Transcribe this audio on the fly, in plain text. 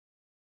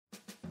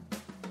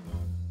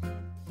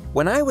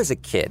When I was a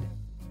kid,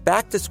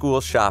 back-to-school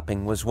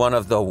shopping was one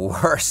of the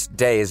worst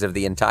days of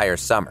the entire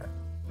summer.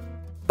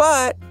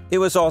 But it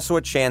was also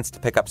a chance to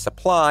pick up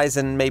supplies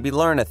and maybe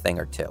learn a thing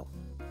or two.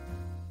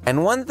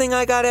 And one thing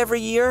I got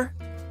every year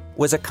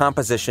was a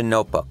composition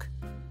notebook.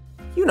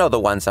 You know the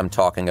ones I'm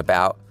talking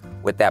about,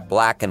 with that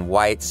black and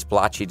white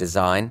splotchy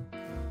design.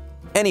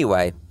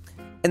 Anyway,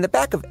 in the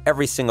back of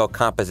every single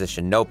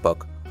composition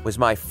notebook was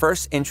my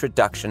first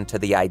introduction to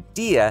the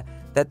idea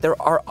that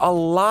there are a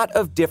lot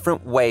of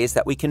different ways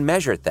that we can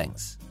measure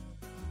things.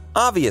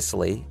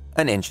 Obviously,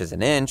 an inch is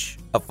an inch,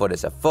 a foot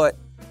is a foot.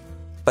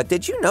 But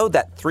did you know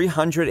that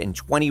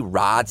 320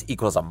 rods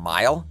equals a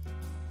mile?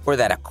 Or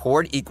that a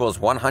cord equals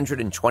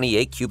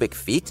 128 cubic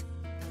feet?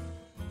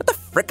 What the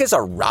frick is a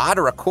rod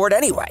or a cord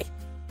anyway?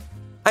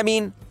 I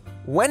mean,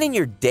 when in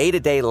your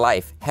day-to-day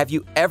life have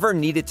you ever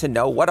needed to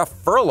know what a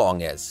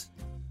furlong is?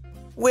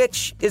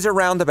 Which is a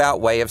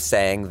roundabout way of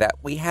saying that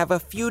we have a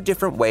few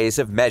different ways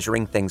of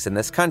measuring things in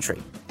this country.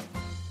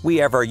 We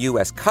have our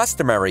U.S.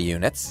 customary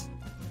units.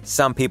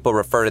 Some people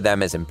refer to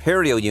them as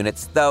imperial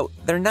units, though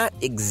they're not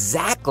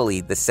exactly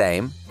the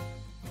same.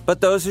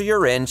 But those are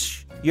your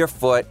inch, your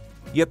foot,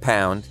 your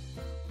pound.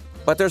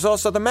 But there's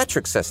also the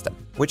metric system,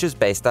 which is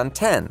based on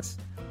tens.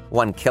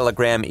 1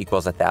 kilogram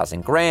equals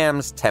 1,000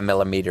 grams, 10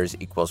 millimeters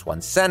equals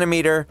 1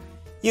 centimeter.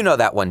 You know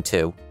that one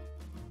too.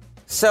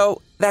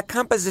 So that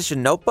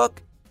composition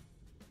notebook,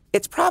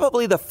 it's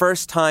probably the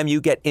first time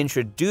you get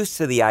introduced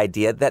to the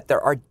idea that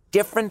there are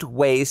different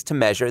ways to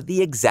measure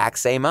the exact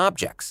same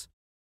objects.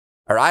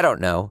 Or I don't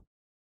know,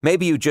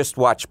 maybe you just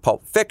watched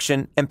Pulp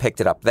Fiction and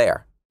picked it up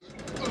there.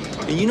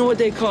 And you know what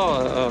they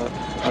call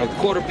a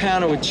quarter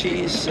pounder with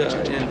cheese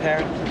in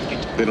Paris?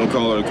 They don't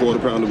call it a quarter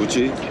pounder with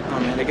cheese? Oh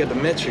man, they got the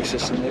metric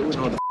system. They wouldn't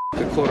know what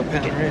the a quarter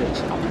pounder is.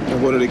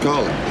 And what do they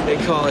call it?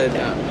 They call it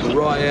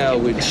Royale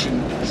with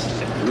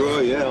cheese.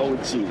 Royale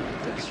with cheese.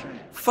 That's right.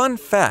 Fun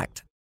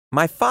fact,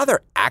 my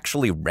father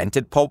actually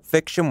rented Pulp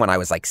Fiction when I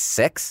was like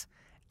 6,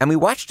 and we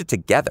watched it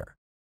together.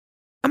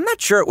 I'm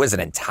not sure it was an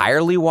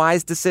entirely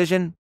wise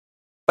decision,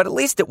 but at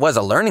least it was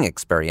a learning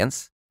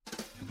experience.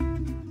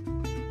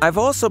 I've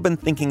also been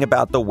thinking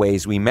about the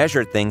ways we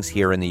measure things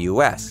here in the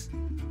U.S.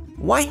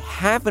 Why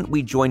haven't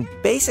we joined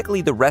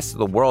basically the rest of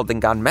the world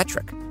and gone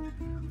metric?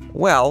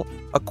 Well,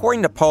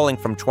 according to polling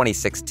from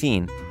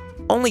 2016,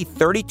 only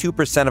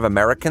 32% of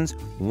Americans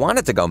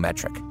wanted to go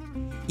metric,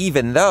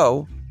 even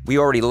though we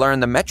already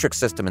learned the metric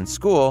system in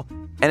school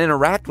and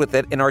interact with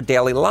it in our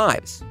daily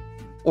lives.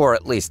 Or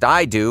at least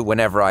I do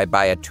whenever I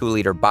buy a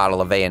 2-liter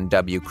bottle of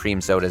A&W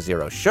cream soda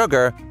zero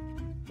sugar,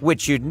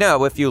 which you'd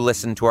know if you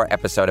listened to our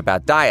episode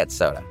about diet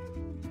soda.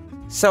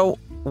 So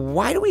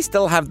why do we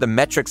still have the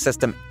metric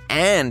system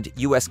and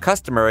U.S.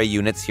 customary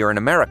units here in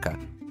America?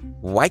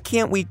 Why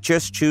can't we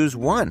just choose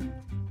one?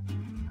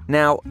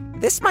 Now,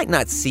 this might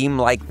not seem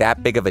like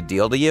that big of a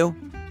deal to you.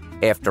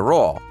 After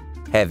all,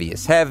 heavy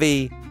is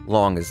heavy,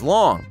 long is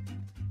long.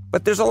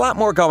 But there's a lot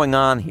more going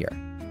on here.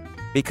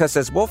 Because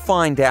as we'll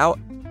find out,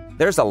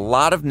 there's a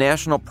lot of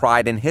national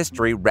pride and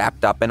history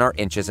wrapped up in our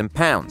inches and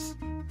pounds.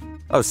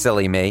 Oh,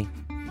 silly me.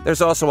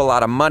 There's also a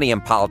lot of money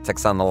and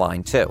politics on the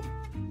line, too.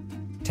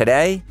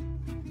 Today,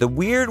 the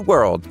weird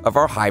world of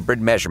our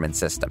hybrid measurement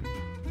system.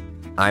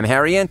 I'm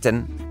Harry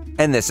Enton,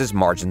 and this is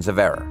Margins of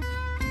Error.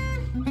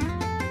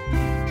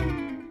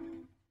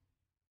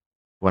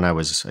 When I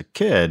was a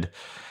kid,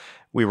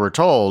 we were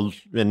told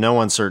in no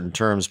uncertain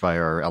terms by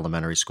our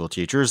elementary school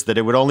teachers that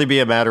it would only be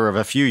a matter of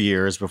a few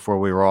years before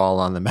we were all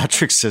on the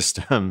metric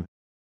system.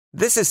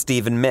 This is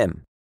Stephen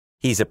Mihm.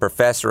 He's a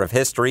professor of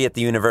history at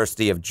the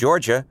University of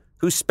Georgia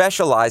who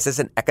specializes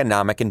in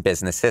economic and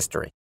business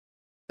history.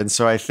 And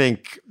so I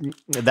think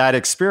that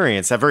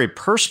experience, that very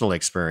personal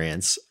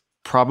experience,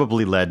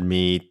 probably led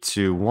me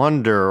to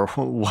wonder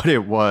what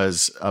it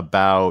was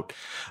about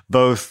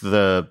both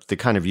the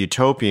kind of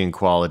utopian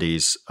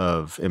qualities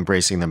of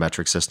embracing the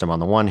metric system on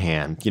the one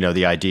hand, you know,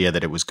 the idea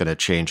that it was going to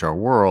change our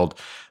world,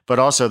 but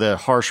also the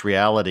harsh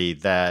reality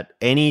that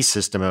any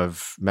system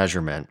of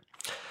measurement,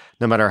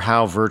 no matter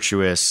how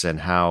virtuous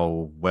and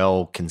how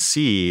well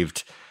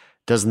conceived,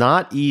 does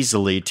not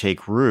easily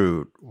take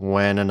root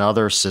when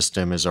another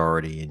system is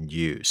already in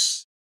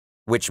use.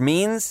 Which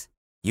means,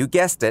 you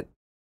guessed it,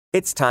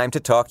 it's time to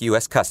talk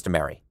U.S.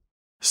 customary.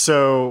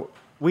 So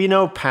we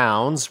know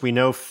pounds, we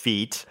know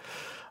feet.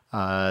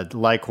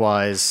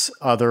 Likewise,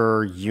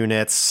 other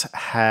units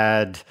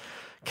had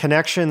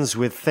connections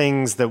with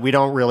things that we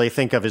don't really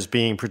think of as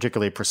being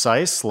particularly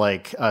precise,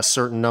 like a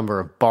certain number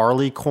of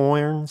barley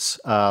corns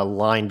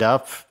lined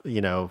up,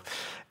 you know,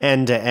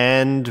 end to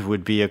end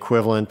would be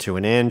equivalent to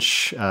an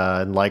inch.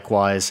 And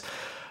likewise,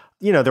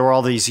 you know, there were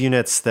all these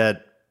units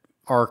that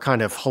are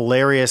kind of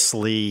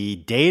hilariously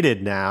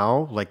dated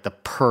now, like the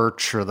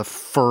perch or the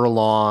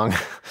furlong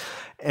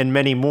and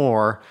many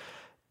more.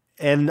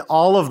 And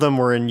all of them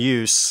were in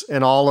use,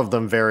 and all of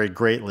them varied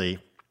greatly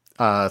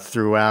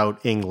throughout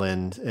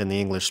England and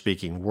the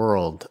English-speaking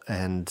world.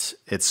 And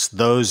it's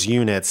those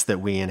units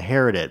that we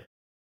inherited.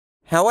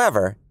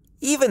 However,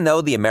 even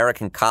though the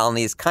American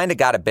colonies kind of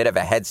got a bit of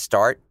a head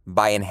start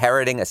by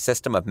inheriting a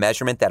system of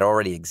measurement that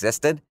already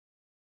existed,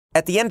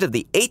 at the end of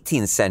the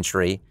 18th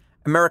century,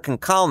 American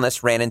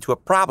colonists ran into a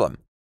problem.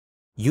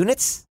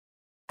 Units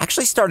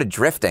actually started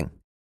drifting.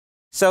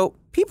 So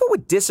people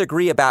would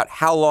disagree about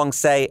how long,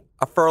 say,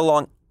 a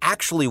furlong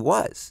actually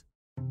was.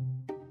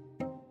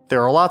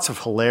 There are lots of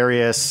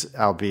hilarious,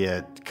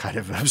 albeit kind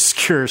of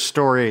obscure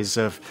stories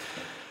of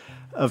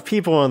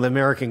people in the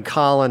American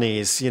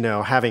colonies,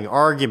 having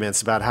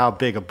arguments about how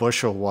big a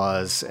bushel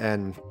was.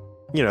 And,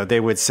 they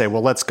would say,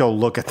 well, let's go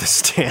look at the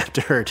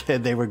standard.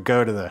 And they would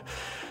go to the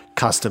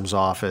customs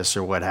office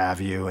or what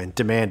have you and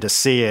demand to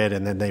see it.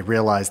 And then they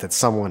realized that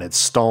someone had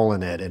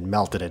stolen it and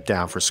melted it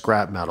down for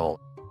scrap metal.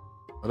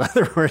 In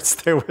other words,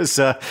 there was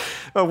a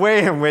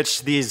way in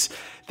which these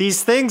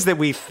things that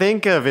we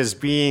think of as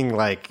being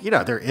like,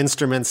 they're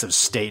instruments of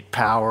state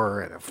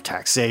power and of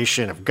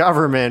taxation, of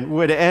government,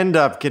 would end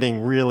up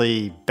getting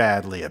really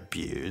badly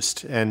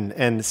abused.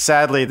 And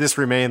sadly, this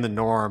remained the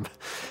norm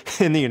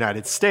in the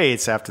United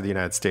States after the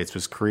United States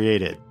was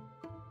created.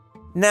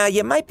 Now,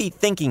 you might be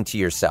thinking to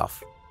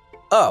yourself,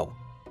 oh,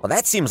 well,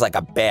 that seems like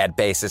a bad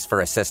basis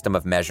for a system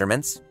of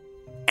measurements.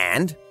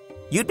 And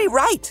you'd be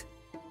right.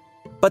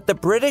 But the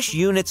British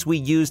units we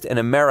used in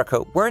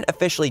America weren't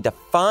officially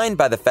defined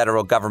by the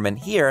federal government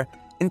here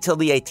until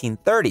the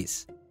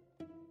 1830s.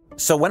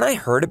 So when I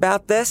heard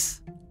about this,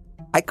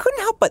 I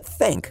couldn't help but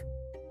think,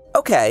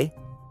 okay,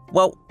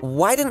 well,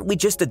 why didn't we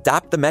just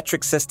adopt the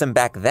metric system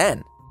back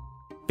then?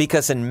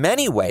 Because in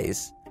many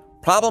ways,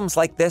 problems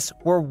like this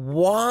were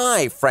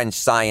why French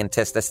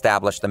scientists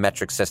established the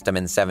metric system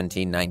in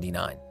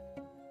 1799.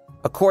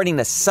 According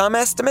to some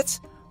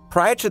estimates,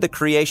 prior to the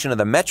creation of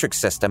the metric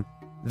system,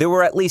 there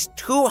were at least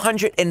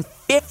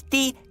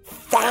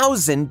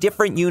 250,000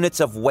 different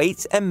units of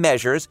weights and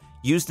measures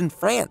used in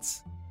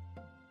France.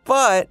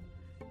 But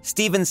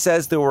Stevens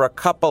says there were a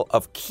couple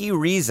of key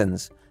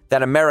reasons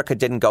that America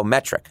didn't go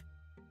metric.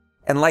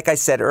 And like I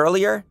said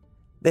earlier,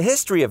 the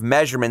history of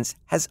measurements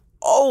has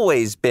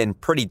always been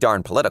pretty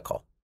darn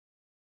political.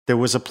 There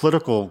was a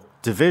political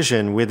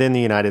division within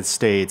the United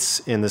States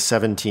in the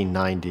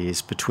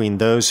 1790s between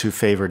those who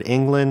favored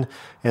England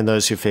and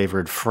those who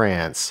favored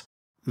France.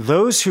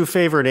 Those who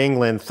favored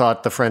England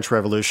thought the French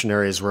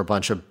revolutionaries were a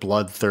bunch of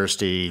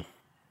bloodthirsty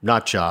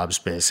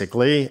nutjobs,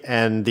 basically,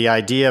 and the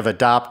idea of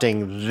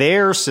adopting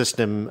their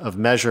system of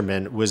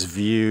measurement was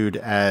viewed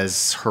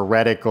as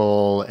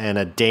heretical and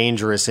a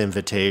dangerous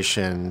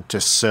invitation to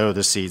sow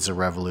the seeds of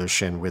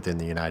revolution within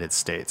the United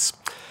States.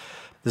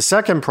 The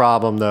second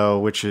problem, though,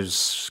 which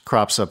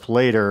crops up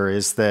later,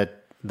 is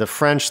that the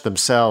French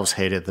themselves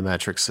hated the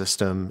metric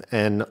system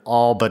and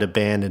all but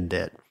abandoned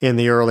it in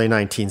the early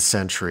 19th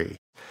century.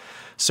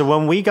 So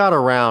when we got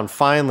around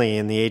finally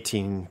in the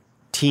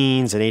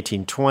 1810s and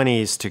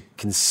 1820s to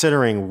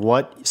considering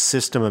what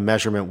system of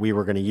measurement we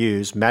were going to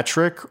use,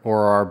 metric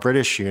or our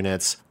British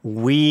units,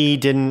 we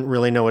didn't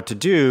really know what to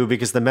do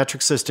because the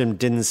metric system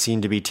didn't seem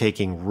to be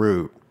taking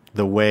root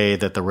the way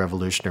that the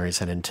revolutionaries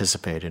had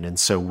anticipated. And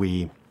so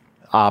we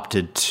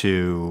opted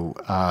to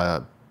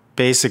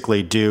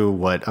basically do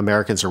what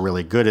Americans are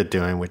really good at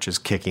doing, which is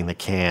kicking the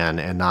can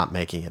and not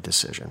making a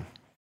decision.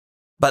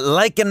 But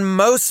like in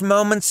most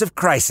moments of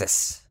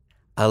crisis,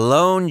 a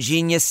lone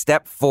genius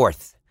stepped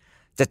forth,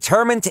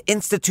 determined to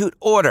institute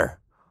order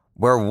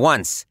where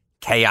once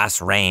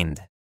chaos reigned.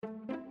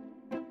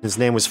 His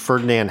name was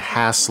Ferdinand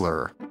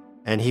Hassler,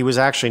 and he was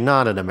actually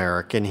not an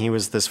American. He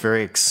was this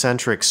very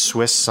eccentric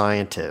Swiss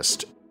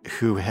scientist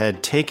who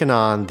had taken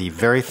on the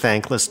very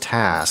thankless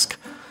task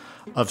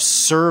of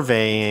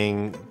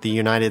surveying the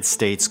United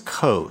States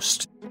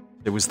coast.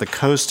 It was the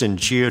Coast and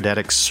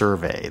Geodetic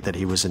Survey that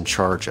he was in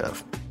charge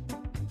of.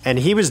 And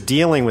he was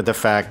dealing with the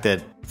fact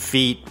that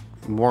feet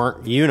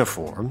weren't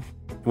uniform,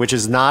 which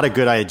is not a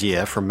good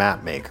idea for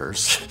map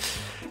makers.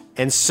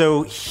 And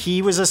so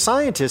he was a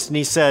scientist and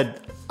he said,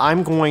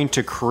 I'm going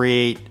to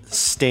create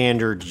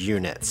standard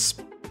units.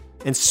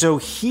 And so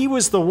he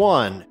was the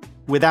one,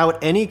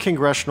 without any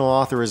congressional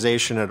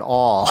authorization at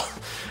all,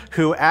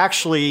 who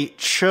actually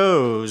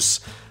chose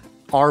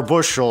our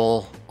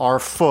bushel, our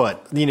foot,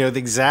 the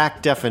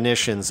exact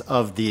definitions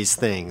of these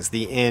things,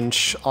 the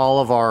inch,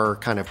 all of our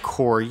kind of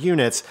core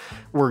units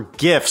were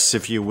gifts,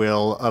 if you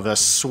will, of a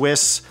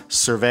Swiss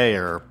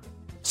surveyor.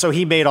 So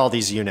he made all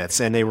these units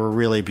and they were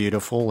really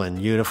beautiful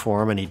and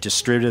uniform, and he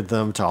distributed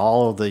them to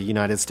all of the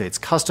United States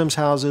customs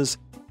houses.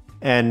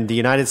 And the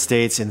United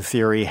States, in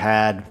theory,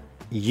 had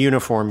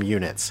uniform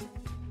units.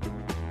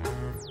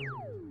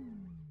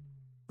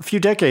 A few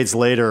decades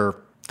later,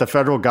 the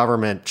federal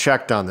government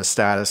checked on the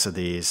status of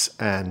these,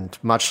 and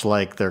much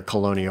like their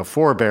colonial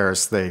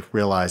forebears, they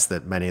realized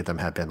that many of them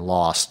had been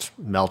lost,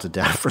 melted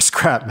down for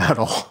scrap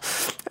metal,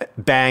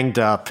 banged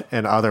up,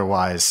 and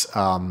otherwise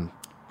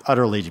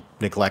utterly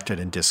neglected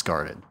and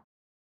discarded.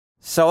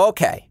 So,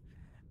 okay,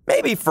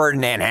 maybe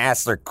Ferdinand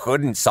Hassler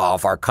couldn't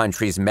solve our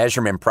country's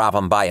measurement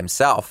problem by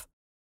himself,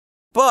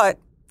 but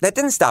that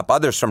didn't stop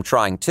others from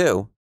trying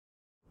too.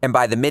 And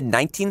by the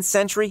mid-19th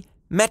century,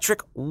 metric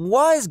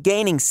was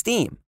gaining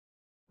steam.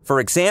 For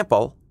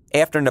example,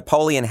 after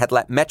Napoleon had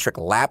let metric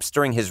lapse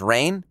during his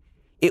reign,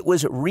 it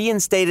was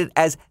reinstated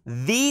as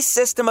the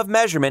system of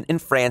measurement in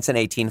France in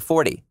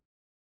 1840.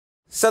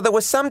 So there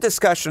was some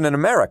discussion in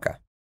America.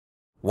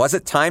 Was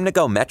it time to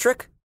go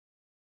metric?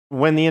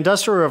 When the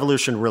Industrial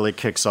Revolution really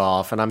kicks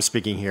off, and I'm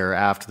speaking here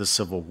after the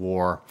Civil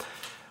War,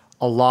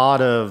 a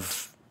lot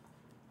of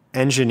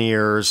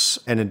engineers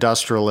and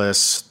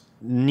industrialists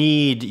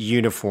need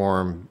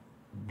uniform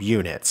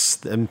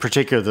units. In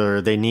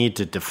particular, they need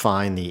to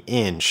define the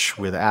inch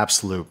with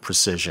absolute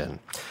precision.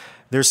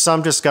 There's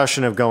some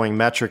discussion of going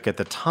metric at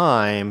the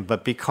time,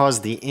 but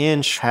because the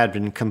inch had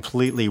been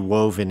completely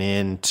woven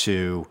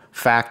into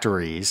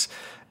factories,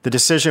 the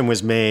decision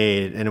was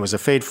made, and it was a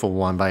fateful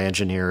one by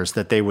engineers,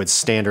 that they would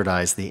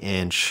standardize the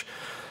inch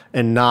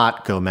and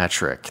not go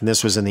metric. And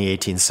this was in the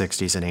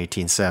 1860s and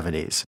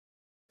 1870s.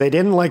 They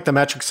didn't like the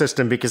metric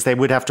system because they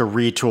would have to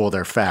retool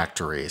their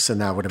factories, and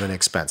that would have been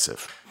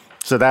expensive.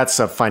 So that's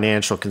a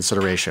financial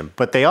consideration.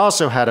 But they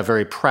also had a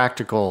very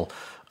practical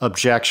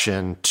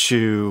objection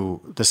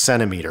to the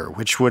centimeter,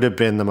 which would have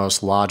been the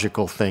most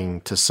logical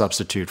thing to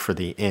substitute for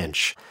the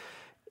inch.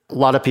 A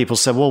lot of people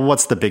said, well,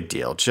 what's the big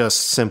deal?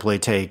 Just simply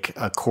take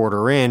a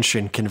quarter inch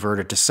and convert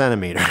it to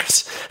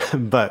centimeters.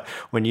 But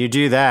when you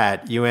do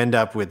that, you end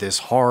up with this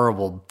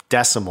horrible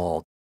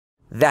decimal.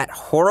 That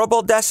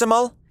horrible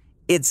decimal?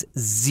 It's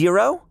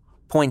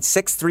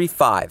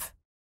 0.635.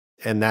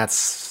 And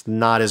that's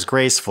not as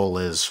graceful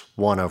as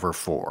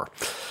 1/4,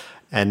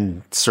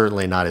 and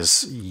certainly not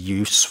as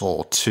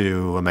useful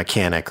to a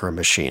mechanic or a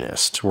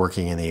machinist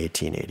working in the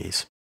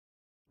 1880s.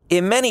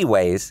 In many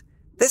ways,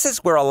 this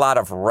is where a lot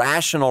of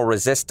rational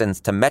resistance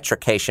to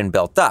metrication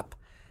built up,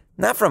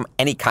 not from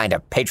any kind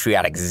of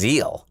patriotic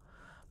zeal,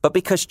 but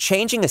because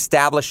changing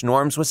established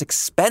norms was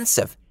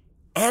expensive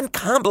and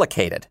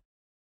complicated.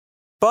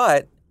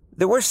 But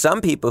there were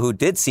some people who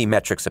did see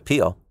metric's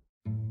appeal.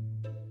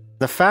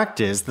 The fact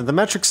is that the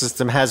metric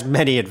system has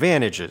many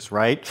advantages,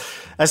 right?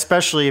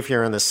 Especially if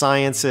you're in the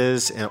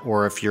sciences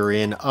or if you're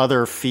in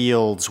other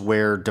fields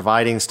where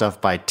dividing stuff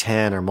by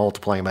 10 or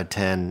multiplying by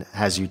 10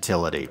 has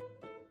utility.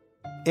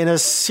 In a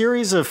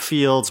series of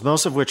fields,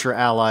 most of which are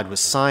allied with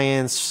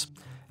science,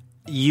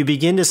 you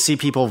begin to see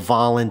people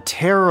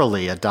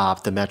voluntarily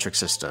adopt the metric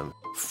system.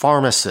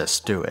 Pharmacists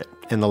do it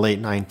in the late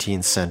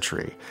 19th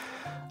century.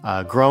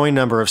 A growing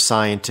number of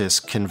scientists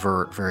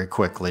convert very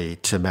quickly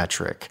to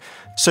metric.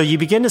 So you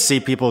begin to see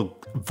people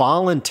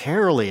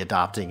voluntarily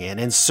adopting it,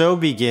 and so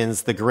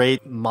begins the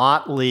great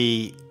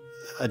motley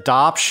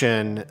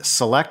adoption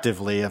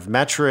selectively of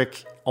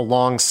metric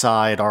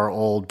alongside our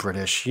old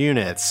British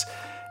units.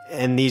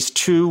 And these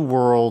two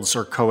worlds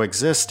are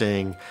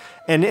coexisting,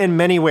 and in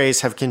many ways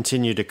have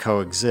continued to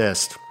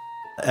coexist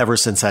ever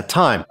since that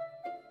time.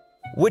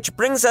 Which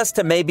brings us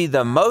to maybe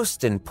the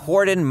most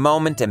important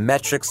moment in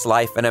metric's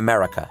life in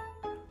America,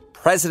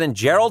 President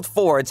Gerald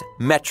Ford's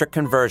Metric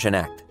Conversion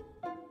Act.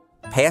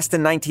 Passed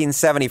in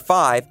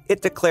 1975,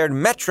 it declared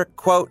metric,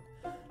 quote,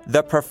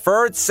 the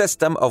preferred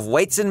system of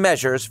weights and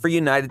measures for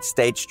United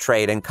States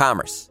trade and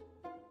commerce.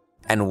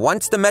 And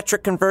once the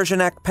Metric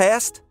Conversion Act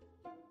passed,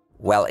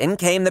 well, in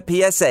came the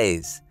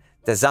PSAs,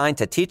 designed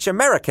to teach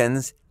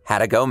Americans how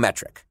to go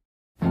metric.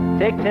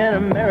 Take 10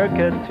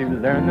 America to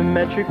learn the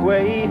metric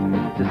way.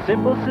 It's a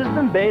simple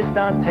system based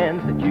on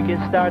tens that you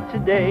can start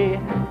today.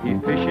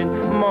 Efficient,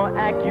 more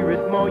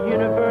accurate, more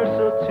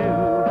universal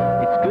too.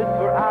 It's good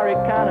for our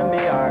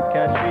economy, our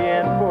country,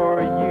 and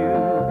for you.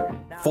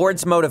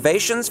 Ford's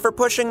motivations for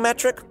pushing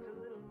metric?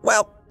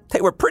 Well,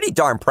 they were pretty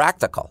darn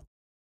practical.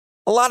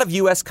 A lot of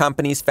U.S.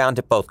 companies found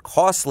it both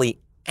costly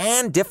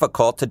and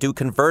difficult to do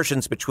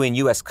conversions between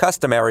U.S.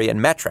 customary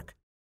and metric,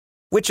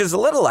 which is a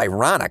little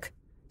ironic,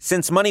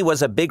 since money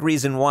was a big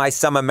reason why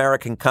some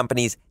American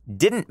companies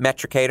didn't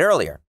metricate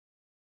earlier.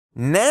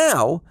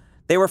 Now,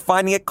 they were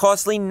finding it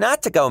costly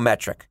not to go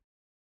metric.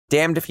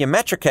 Damned if you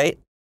metricate,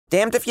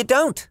 damned if you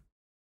don't.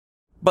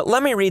 But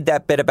let me read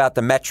that bit about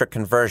the Metric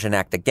Conversion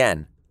Act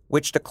again,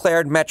 which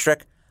declared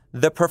metric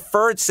the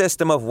preferred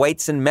system of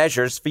weights and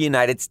measures for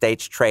United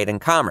States trade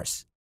and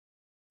commerce.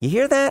 You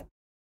hear that?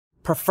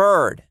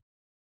 Preferred,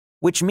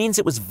 which means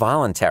it was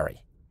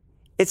voluntary.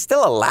 It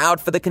still allowed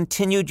for the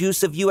continued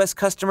use of U.S.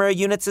 customary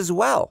units as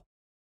well.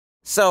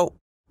 So,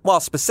 while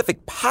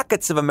specific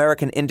pockets of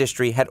American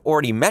industry had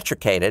already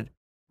metricated,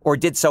 or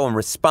did so in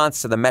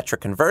response to the Metric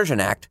Conversion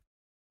Act,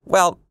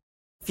 well,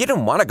 if you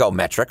didn't want to go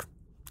metric,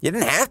 you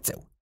didn't have to.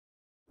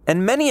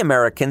 And many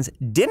Americans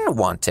didn't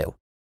want to.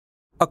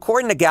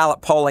 According to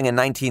Gallup polling in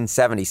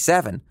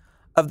 1977,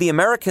 of the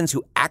Americans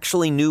who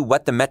actually knew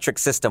what the metric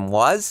system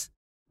was,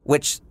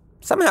 which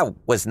somehow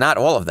was not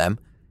all of them,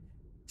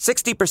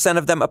 60%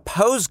 of them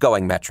opposed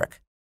going metric.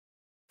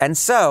 And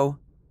so,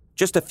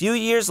 just a few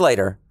years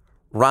later,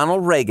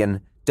 Ronald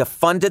Reagan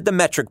defunded the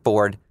metric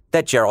board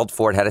that Gerald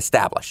Ford had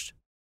established.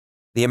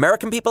 The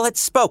American people had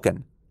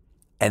spoken,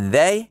 and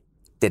they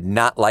did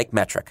not like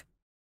metric.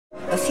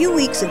 A few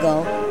weeks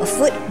ago, a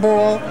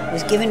football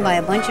was given by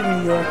a bunch of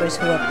New Yorkers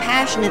who are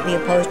passionately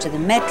opposed to the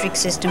metric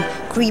system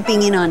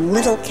creeping in on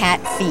little cat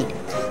feet.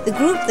 The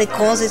group that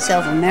calls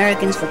itself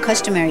Americans for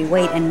Customary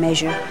Weight and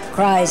Measure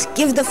cries,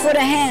 "Give the foot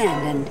a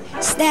hand,"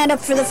 and "Stand up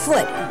for the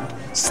foot,"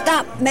 and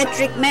 "Stop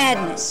metric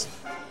madness."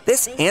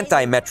 This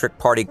anti-metric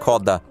party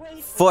called the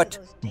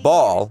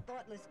Football,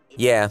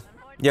 yeah,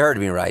 you heard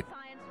me right,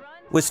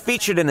 was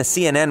featured in a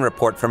CNN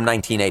report from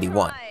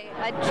 1981.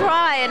 I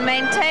try and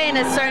maintain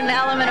a certain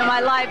element of my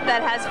life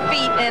that has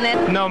feet in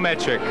it. No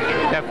metric,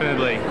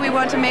 definitely. We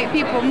want to make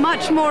people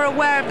much more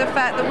aware of the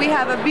fact that we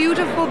have a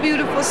beautiful,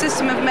 beautiful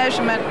system of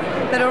measurement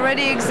that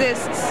already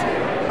exists.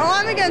 Oh,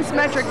 I'm against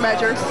metric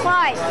measure.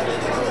 Why?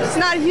 It's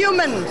not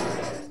human.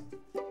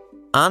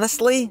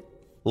 Honestly,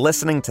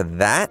 listening to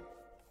that,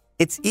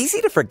 it's easy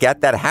to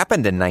forget that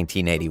happened in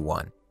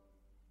 1981.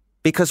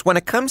 Because when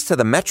it comes to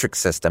the metric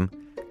system,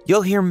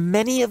 you'll hear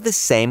many of the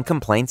same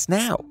complaints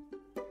now.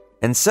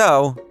 And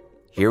so,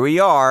 here we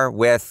are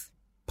with,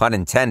 pun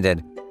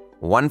intended,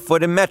 1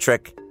 foot in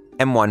metric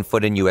and 1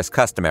 foot in U.S.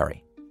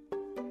 customary.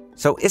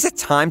 So is it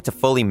time to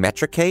fully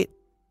metricate?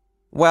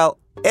 Well,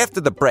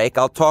 after the break,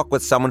 I'll talk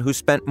with someone who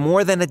spent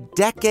more than a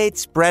decade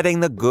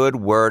spreading the good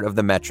word of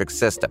the metric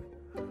system.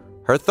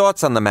 Her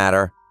thoughts on the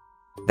matter,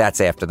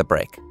 that's after the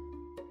break.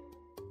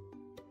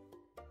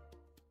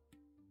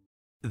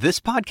 This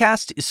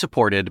podcast is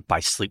supported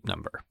by Sleep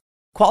Number.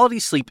 Quality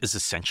sleep is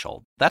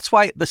essential. That's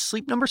why the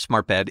Sleep Number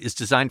Smart Bed is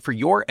designed for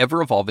your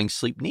ever-evolving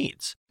sleep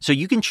needs, so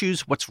you can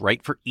choose what's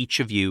right for each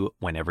of you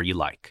whenever you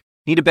like.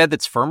 Need a bed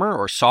that's firmer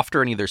or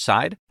softer on either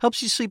side?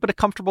 Helps you sleep at a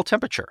comfortable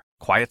temperature.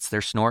 Quiets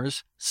their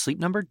snores? Sleep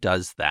Number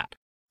does that.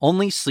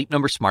 Only Sleep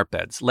Number Smart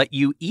Beds let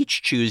you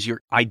each choose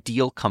your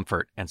ideal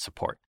comfort and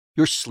support,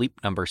 your Sleep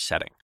Number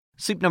setting.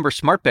 Sleep Number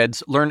Smart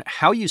Beds learn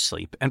how you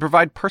sleep and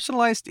provide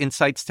personalized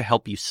insights to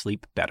help you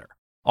sleep better.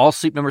 All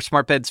Sleep Number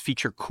Smart Beds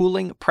feature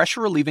cooling,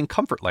 pressure-relieving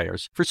comfort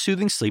layers for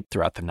soothing sleep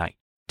throughout the night.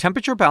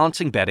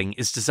 Temperature-balancing bedding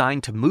is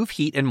designed to move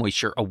heat and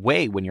moisture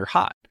away when you're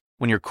hot.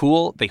 When you're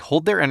cool, they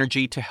hold their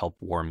energy to help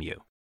warm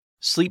you.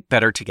 Sleep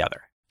better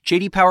together.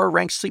 J.D. Power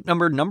ranks Sleep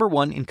Number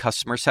 #1 in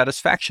customer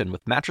satisfaction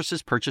with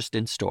mattresses purchased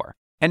in-store.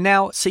 And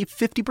now, save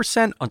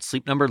 50% on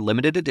Sleep Number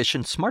limited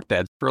edition smart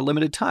beds for a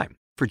limited time.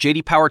 For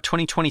J.D. Power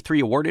 2023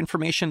 award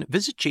information,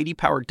 visit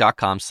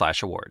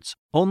jdpower.com/awards.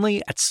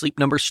 Only at Sleep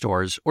Number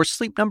stores or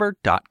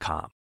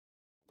sleepnumber.com.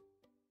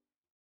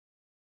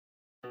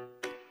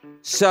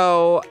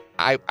 So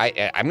I'm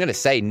going to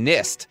say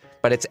NIST,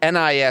 but it's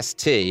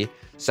NIST.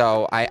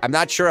 So I'm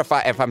not sure if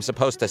I'm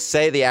supposed to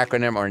say the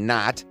acronym or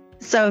not.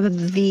 So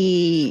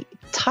the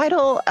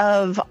title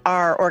of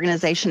our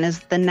organization is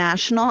the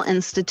National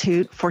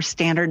Institute for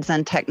Standards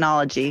and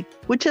Technology,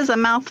 which is a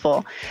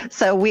mouthful.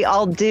 So we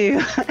all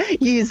do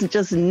use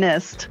just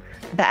NIST,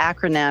 the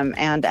acronym,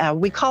 and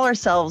we call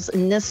ourselves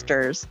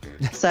NISTers.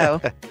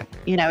 So,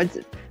 it's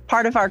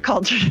part of our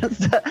culture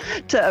just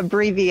to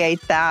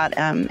abbreviate that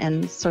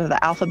and sort of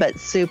the alphabet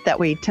soup that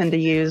we tend to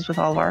use with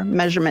all of our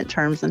measurement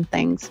terms and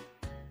things.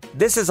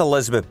 This is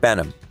Elizabeth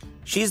Benham.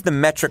 She's the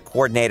metric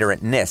coordinator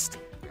at NIST,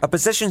 a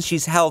position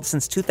she's held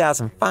since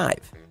 2005.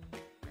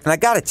 And I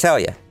gotta tell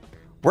you,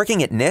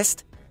 working at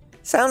NIST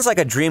sounds like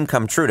a dream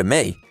come true to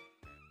me.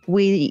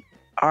 We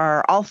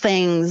are all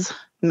things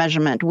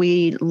measurement.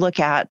 We look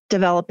at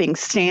developing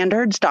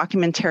standards,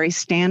 documentary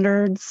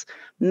standards,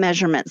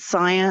 measurement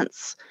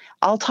science,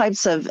 all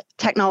types of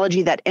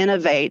technology that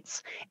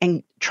innovates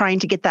and trying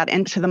to get that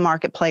into the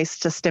marketplace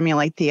to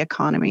stimulate the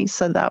economy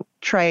so that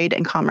trade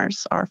and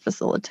commerce are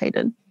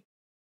facilitated.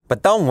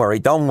 But don't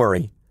worry.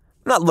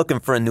 I'm not looking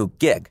for a new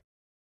gig.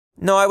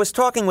 No, I was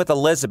talking with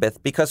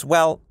Elizabeth because,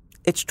 well,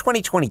 it's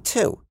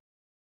 2022.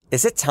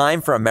 Is it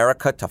time for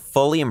America to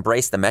fully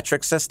embrace the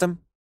metric system?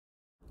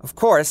 Of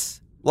course,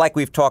 like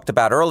we've talked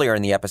about earlier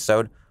in the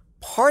episode,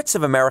 parts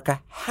of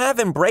America have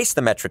embraced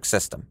the metric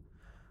system,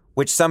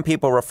 which some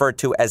people refer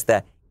to as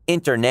the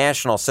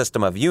International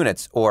System of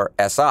Units, or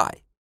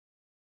SI.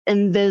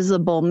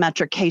 Invisible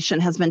metrication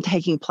has been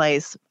taking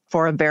place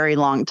for a very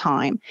long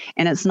time,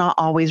 and it's not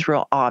always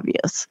real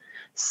obvious.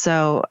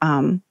 So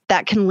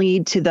that can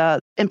lead to the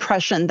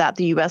impression that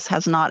the U.S.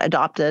 has not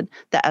adopted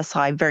the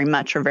SI very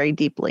much or very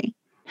deeply.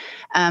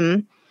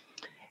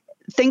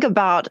 Think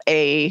about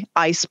an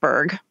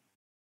iceberg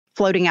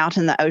floating out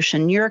in the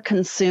ocean. You're a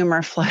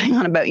consumer floating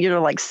on a boat. You're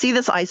like, see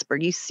this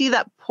iceberg. You see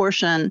that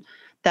portion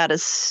that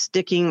is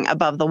sticking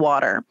above the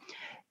water.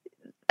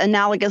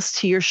 Analogous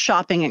to your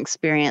shopping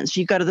experience,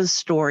 you go to the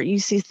store, you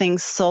see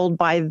things sold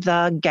by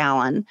the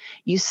gallon,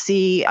 you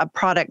see a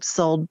product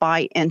sold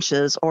by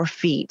inches or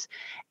feet,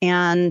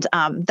 and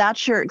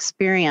that's your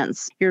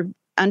experience. You're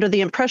under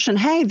the impression,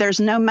 hey, there's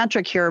no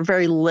metric here,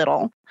 very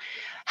little.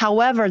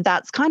 However,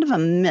 that's kind of a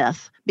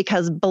myth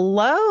because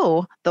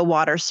below the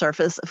water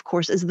surface, of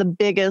course, is the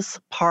biggest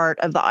part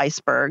of the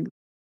iceberg.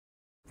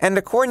 And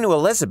according to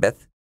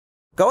Elizabeth,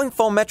 going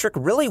full metric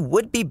really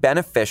would be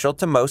beneficial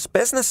to most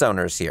business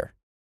owners here.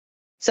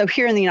 So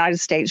here in the United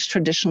States,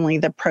 traditionally,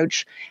 the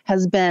approach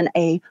has been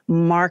a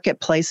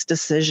marketplace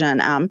decision.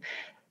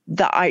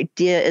 The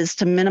idea is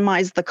to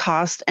minimize the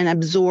cost and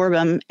absorb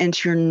them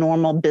into your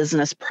normal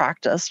business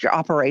practice, your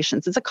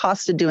operations. It's a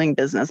cost of doing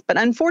business. But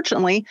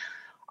unfortunately,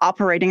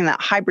 operating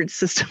that hybrid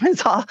system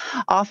is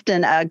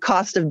often a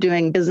cost of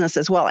doing business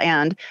as well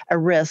and a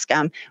risk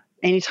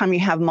anytime you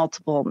have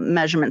multiple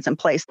measurements in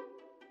place.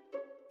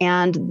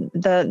 And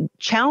the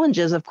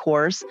challenges, of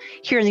course,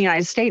 here in the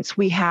United States,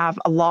 we have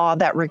a law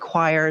that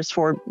requires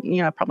for,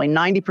 probably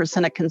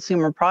 90% of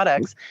consumer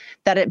products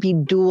that it be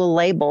dual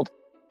labeled.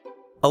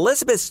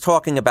 Elizabeth's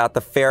talking about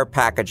the Fair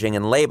Packaging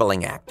and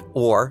Labeling Act,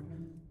 or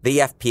the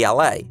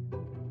FPLA.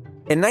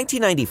 In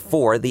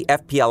 1994, the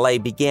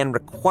FPLA began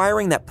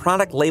requiring that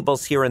product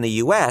labels here in the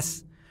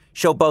U.S.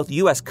 show both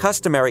U.S.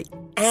 customary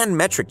and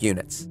metric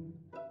units.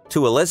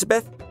 To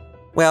Elizabeth,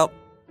 well,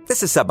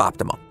 this is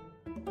suboptimal.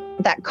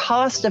 That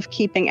cost of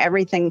keeping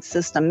everything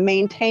system,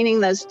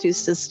 maintaining those two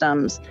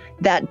systems,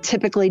 that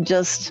typically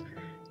just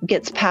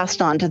gets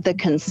passed on to the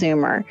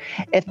consumer.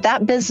 If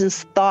that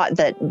business thought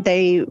that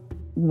they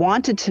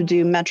wanted to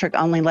do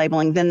metric-only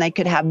labeling, then they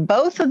could have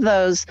both of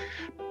those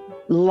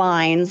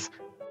lines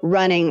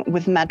running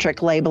with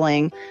metric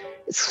labeling.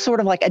 It's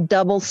sort of like a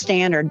double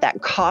standard,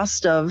 that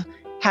cost of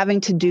having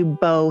to do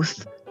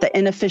both, the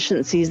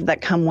inefficiencies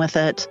that come with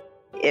it.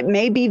 It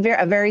may be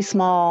a very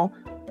small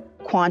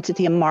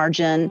quantity of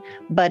margin,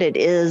 but it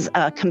is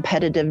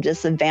competitive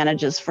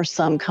disadvantages for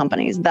some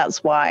companies.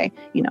 That's why,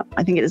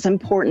 I think it is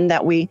important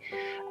that we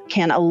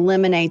can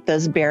eliminate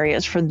those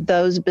barriers for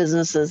those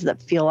businesses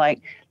that feel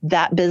like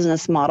that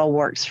business model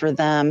works for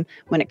them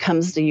when it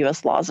comes to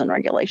U.S. laws and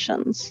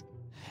regulations.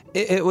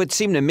 It would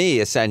seem to me,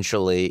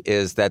 essentially,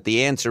 is that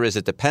the answer is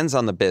it depends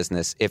on the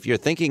business. If you're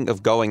thinking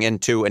of going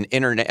into an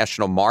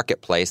international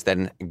marketplace,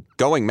 then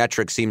going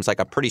metric seems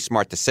like a pretty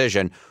smart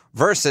decision,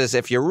 versus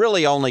if you're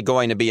really only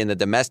going to be in the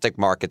domestic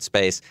market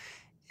space.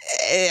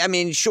 I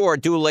mean, sure,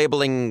 dual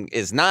labeling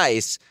is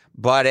nice,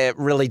 but it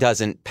really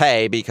doesn't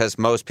pay because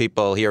most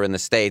people here in the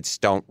States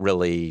don't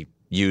really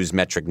use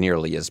metric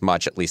nearly as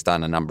much, at least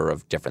on a number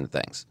of different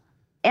things.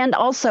 And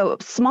also,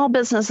 small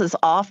businesses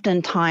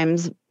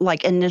oftentimes,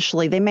 like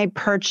initially, they may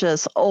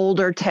purchase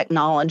older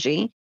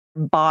technology,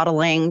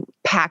 bottling,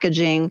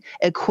 packaging,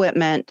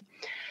 equipment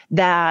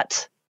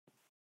that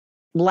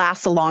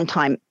lasts a long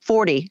time,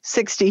 40,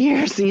 60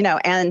 years,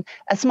 and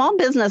a small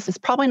business is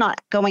probably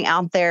not going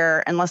out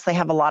there unless they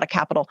have a lot of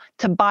capital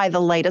to buy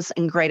the latest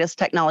and greatest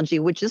technology,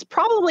 which is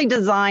probably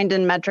designed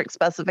in metric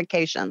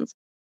specifications.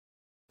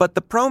 But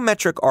the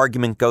pro-metric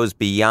argument goes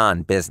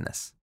beyond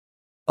business.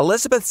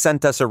 Elizabeth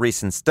sent us a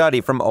recent study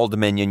from Old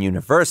Dominion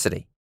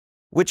University,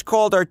 which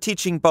called our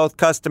teaching both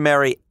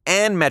customary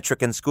and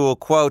metric in school,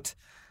 quote,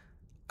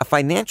 a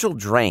financial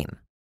drain.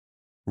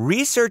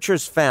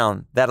 Researchers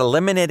found that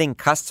eliminating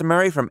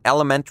customary from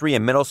elementary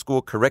and middle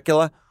school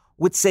curricula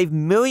would save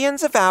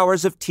millions of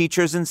hours of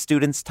teachers' and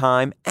students'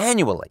 time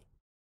annually.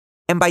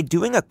 And by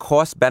doing a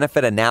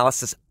cost-benefit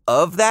analysis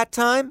of that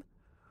time,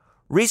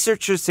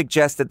 researchers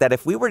suggested that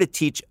if we were to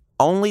teach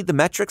only the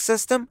metric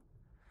system,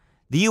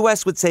 the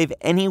U.S. would save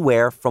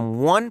anywhere from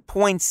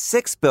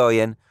 $1.6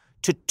 billion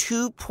to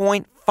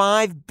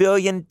 $2.5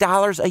 billion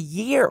a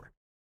year.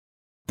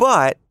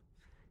 But,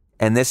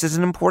 and this is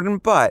an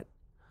important but,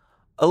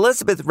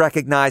 Elizabeth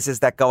recognizes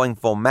that going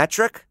full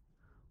metric,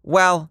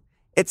 well,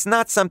 it's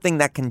not something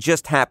that can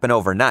just happen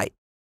overnight.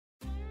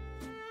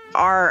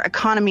 Our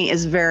economy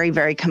is very,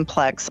 very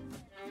complex.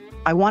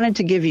 I wanted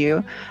to give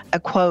you a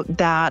quote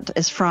that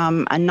is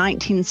from a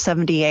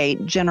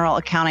 1978 General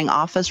Accounting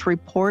Office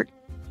report.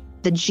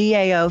 The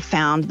GAO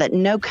found that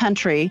no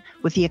country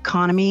with the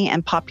economy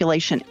and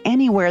population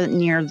anywhere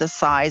near the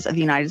size of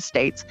the United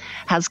States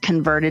has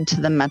converted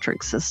to the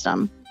metric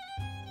system.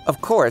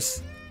 Of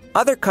course,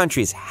 other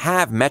countries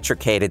have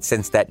metricated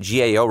since that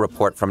GAO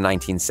report from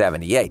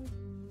 1978.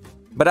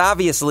 But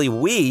obviously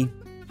we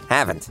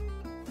haven't.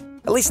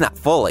 At least not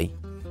fully.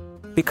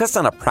 Because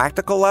on a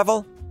practical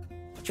level,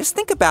 just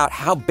think about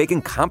how big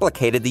and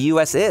complicated the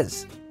U.S.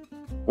 is.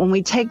 When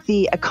we take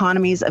the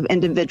economies of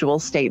individual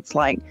states,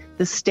 like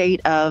the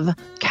state of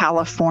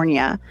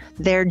California,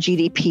 their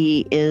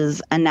GDP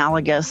is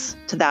analogous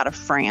to that of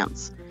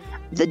France.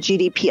 The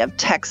GDP of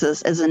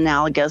Texas is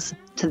analogous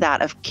to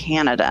that of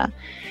Canada.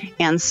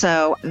 And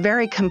so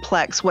very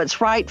complex.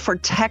 What's right for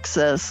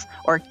Texas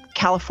or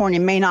California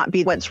may not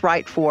be what's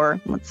right for,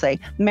 let's say,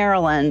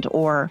 Maryland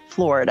or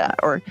Florida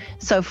or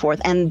so forth,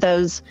 and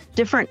those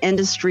different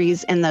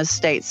industries in those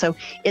states. So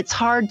it's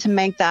hard to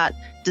make that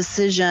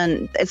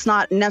decision. It's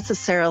not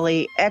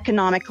necessarily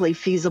economically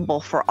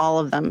feasible for all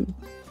of them.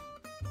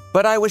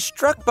 But I was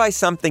struck by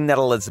something that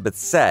Elizabeth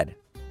said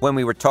when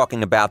we were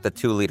talking about the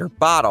 2-liter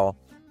bottle,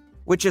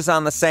 which is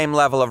on the same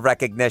level of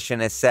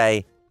recognition as,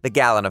 say, the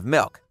gallon of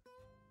milk.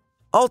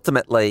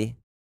 Ultimately,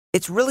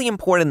 it's really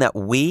important that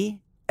we,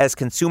 as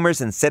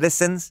consumers and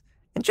citizens,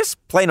 and just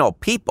plain old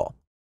people,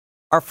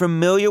 are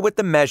familiar with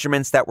the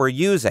measurements that we're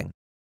using,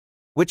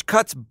 which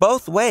cuts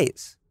both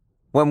ways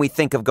when we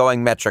think of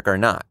going metric or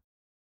not.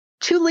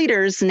 2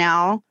 liters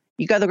now,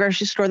 you go to the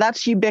grocery store,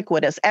 that's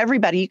ubiquitous.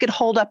 Everybody, you could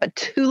hold up a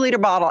 2-liter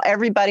bottle.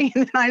 Everybody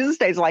in the United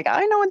States like,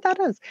 I know what that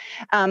is.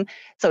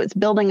 So it's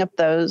building up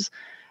those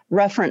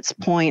reference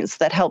points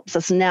that helps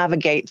us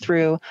navigate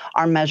through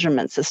our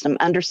measurement system.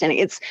 Understanding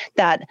it's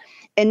that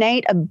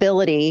innate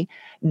ability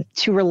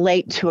to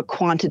relate to a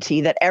quantity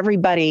that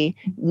everybody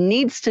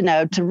needs to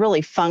know to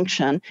really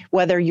function,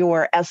 whether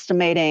you're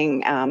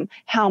estimating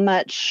how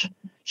much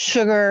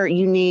sugar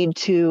you need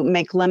to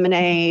make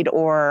lemonade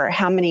or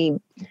how many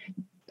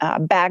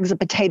bags of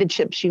potato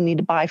chips you need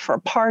to buy for a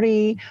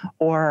party,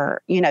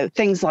 or,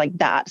 things like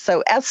that.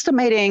 So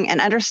estimating and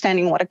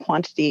understanding what a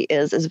quantity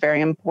is very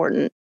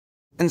important.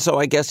 And so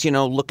I guess,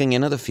 looking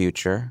into the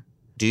future,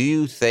 do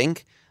you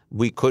think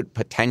we could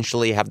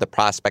potentially have the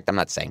prospect, I'm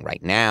not saying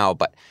right now,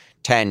 but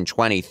 10,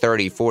 20,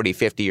 30, 40,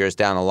 50 years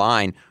down the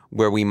line,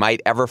 where we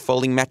might ever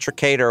fully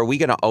metricate? Or are we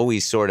going to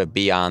always sort of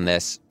be on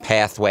this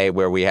pathway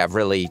where we have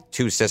really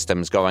two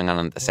systems going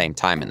on at the same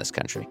time in this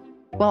country?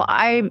 Well,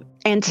 I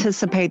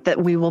anticipate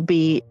that we will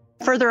be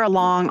further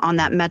along on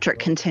that metric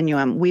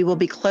continuum. We will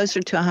be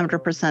closer to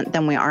 100%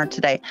 than we are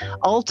today.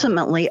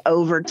 Ultimately,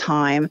 over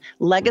time,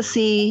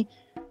 legacy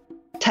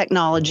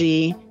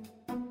technology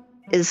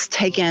is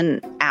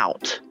taken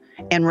out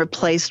and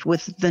replaced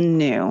with the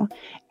new.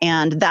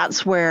 And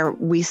that's where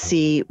we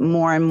see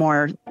more and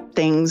more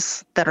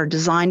things that are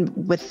designed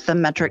with the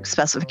metric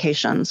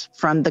specifications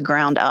from the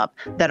ground up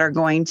that are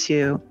going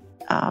to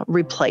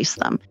replace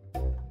them.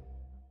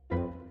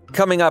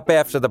 Coming up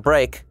after the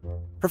break,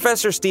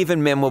 Professor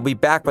Stephen Mihm will be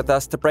back with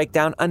us to break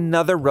down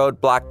another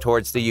roadblock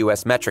towards the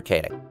U.S.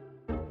 metricating: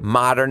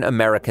 modern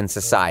American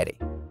society.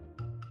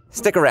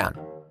 Stick around.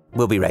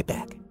 We'll be right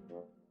back.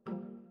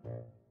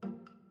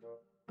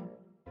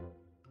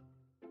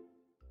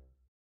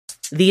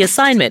 The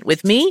Assignment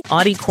with me,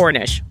 Audie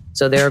Cornish.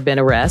 So there have been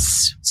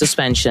arrests,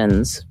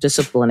 suspensions,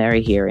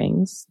 disciplinary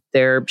hearings.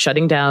 They're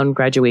shutting down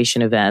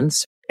graduation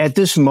events. At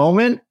this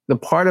moment, the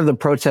part of the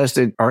protests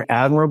that are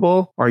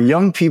admirable are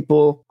young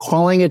people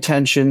calling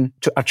attention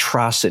to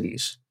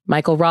atrocities.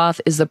 Michael Roth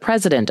is the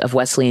president of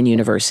Wesleyan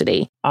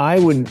University. I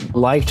would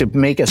like to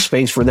make a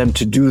space for them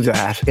to do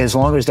that, as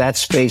long as that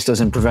space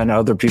doesn't prevent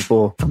other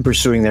people from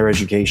pursuing their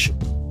education.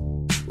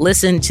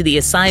 Listen to The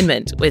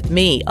Assignment with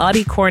me,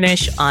 Audie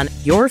Cornish, on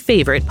your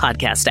favorite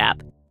podcast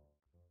app.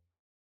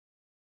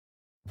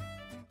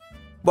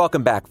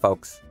 Welcome back,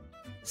 folks.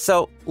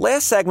 So,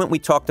 last segment we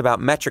talked about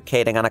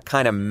metricating on a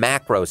kind of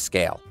macro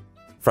scale,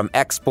 from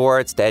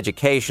exports to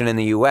education in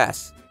the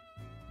U.S.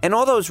 And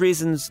all those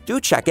reasons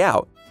do check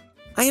out.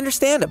 I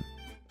understand them.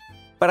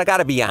 But I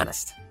gotta be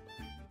honest.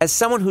 As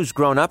someone who's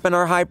grown up in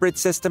our hybrid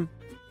system,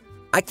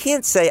 I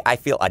can't say I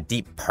feel a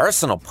deep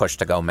personal push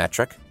to go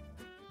metric.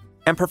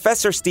 And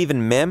Professor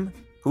Stephen Mihm,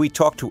 who we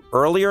talked to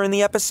earlier in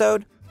the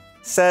episode,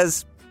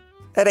 says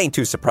that ain't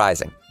too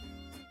surprising.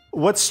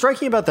 What's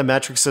striking about the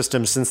metric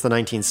system since the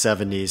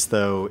 1970s,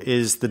 though,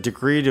 is the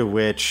degree to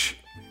which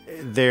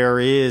there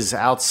is,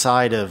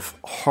 outside of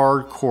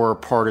hardcore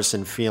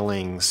partisan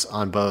feelings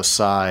on both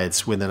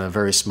sides within a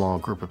very small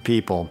group of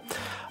people,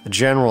 a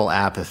general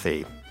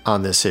apathy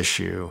on this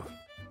issue.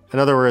 In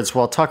other words,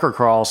 while Tucker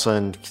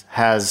Carlson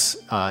has,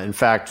 in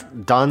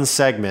fact, done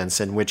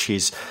segments in which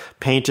he's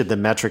painted the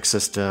metric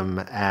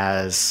system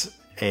as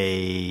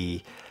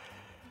a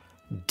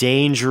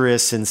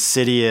dangerous,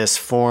 insidious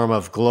form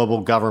of global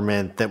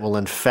government that will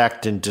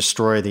infect and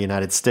destroy the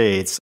United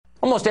States.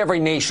 Almost every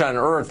nation on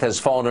earth has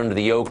fallen under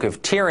the yoke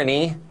of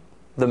tyranny,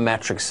 the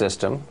metric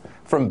system.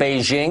 From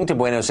Beijing to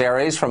Buenos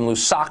Aires, from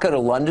Lusaka to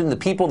London, the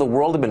people of the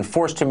world have been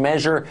forced to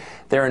measure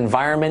their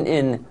environment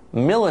in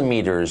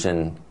millimeters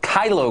and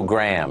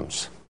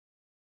kilograms.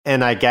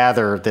 And I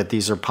gather that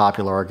these are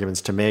popular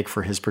arguments to make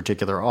for his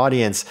particular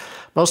audience.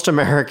 Most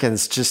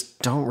Americans just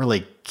don't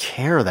really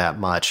care that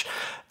much.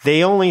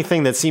 The only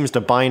thing that seems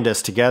to bind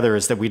us together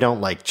is that we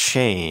don't like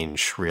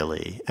change,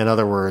 really. In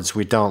other words,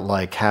 we don't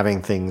like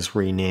having things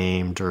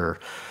renamed or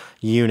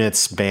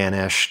units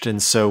banished,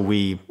 and so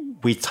we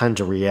tend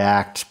to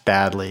react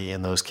badly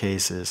in those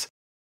cases.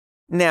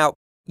 Now,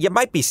 you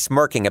might be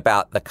smirking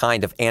about the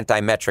kind of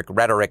anti-metric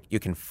rhetoric you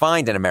can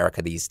find in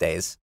America these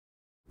days,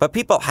 but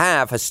people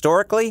have,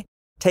 historically,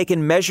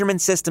 taken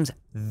measurement systems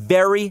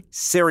very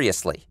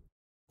seriously.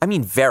 I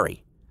mean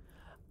very.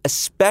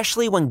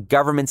 Especially when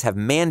governments have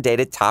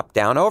mandated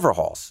top-down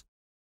overhauls.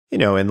 You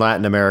know, in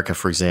Latin America,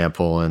 for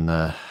example, in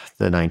the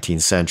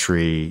 19th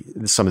century,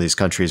 some of these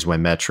countries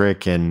went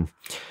metric, and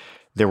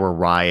there were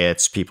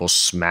riots. People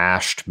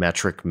smashed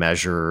metric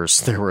measures.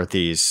 There were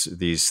these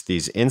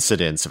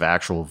incidents of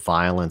actual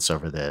violence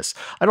over this.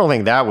 I don't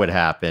think that would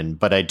happen,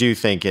 but I do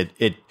think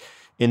it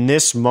in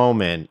this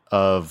moment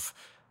of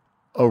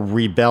a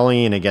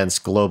rebellion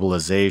against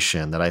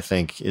globalization that I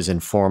think is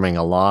informing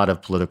a lot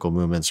of political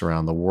movements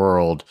around the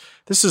world.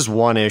 This is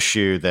one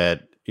issue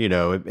that, you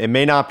know, it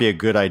may not be a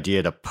good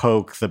idea to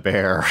poke the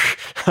bear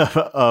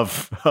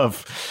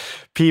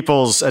of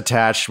people's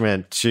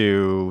attachment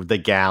to the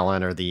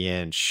gallon or the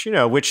inch, you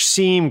know, which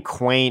seem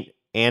quaint,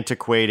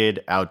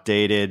 antiquated,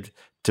 outdated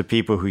to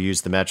people who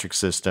use the metric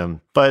system.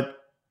 But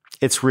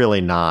it's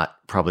really not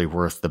probably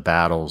worth the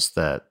battles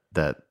that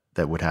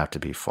would have to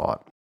be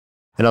fought.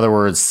 In other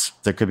words,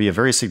 there could be a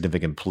very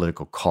significant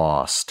political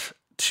cost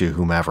to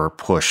whomever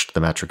pushed the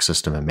metric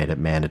system and made it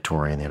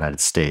mandatory in the United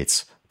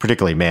States,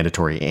 particularly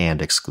mandatory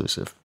and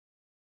exclusive.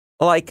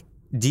 Like,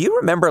 do you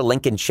remember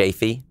Lincoln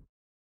Chafee?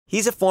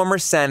 He's a former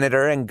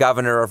senator and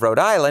governor of Rhode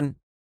Island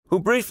who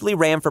briefly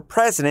ran for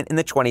president in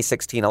the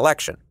 2016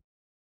 election.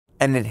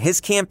 And in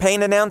his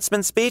campaign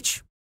announcement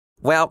speech,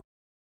 well,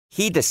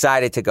 he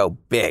decided to go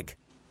big.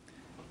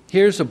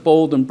 Here's a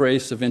bold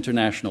embrace of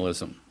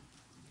internationalism.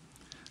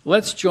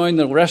 Let's join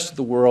the rest of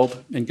the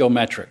world and go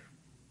metric.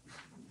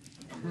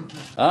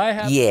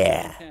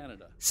 Yeah.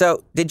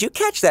 So, did you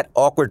catch that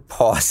awkward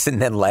pause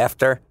and then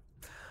laughter?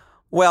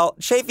 Well,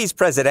 Chafee's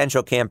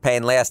presidential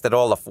campaign lasted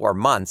all of 4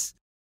 months.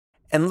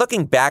 And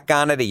looking back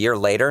on it a year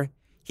later,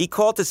 he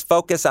called his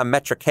focus on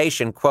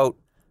metrication, quote,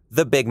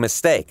 the big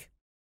mistake.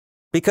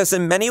 Because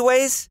in many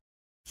ways,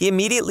 he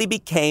immediately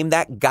became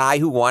that guy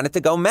who wanted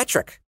to go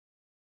metric.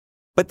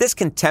 But this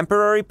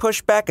contemporary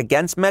pushback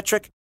against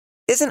metric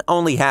isn't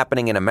only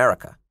happening in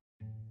America.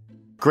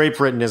 Great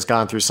Britain has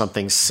gone through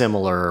something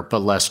similar but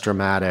less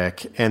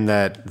dramatic in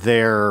that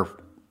their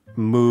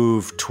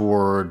move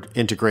toward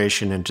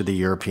integration into the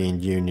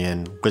European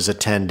Union was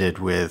attended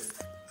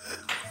with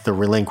the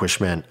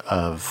relinquishment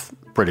of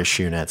British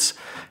units.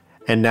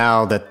 And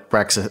now that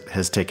Brexit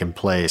has taken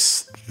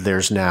place,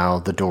 there's now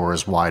the door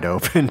is wide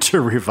open to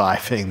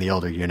reviving the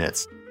older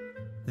units.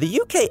 The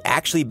UK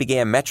actually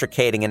began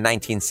metricating in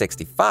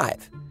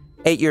 1965,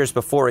 8 years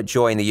before it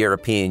joined the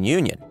European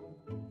Union.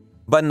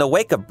 But in the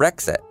wake of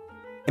Brexit,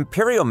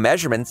 imperial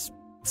measurements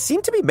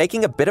seem to be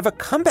making a bit of a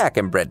comeback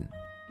in Britain.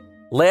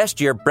 Last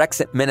year,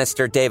 Brexit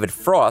Minister David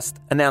Frost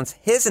announced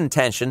his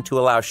intention to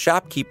allow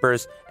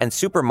shopkeepers and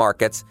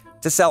supermarkets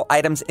to sell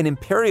items in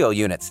imperial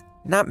units,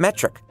 not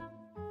metric.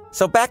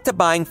 So back to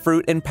buying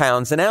fruit in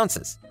pounds and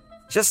ounces,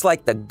 just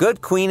like the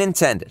good queen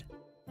intended.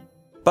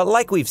 But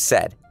like we've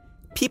said,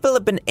 people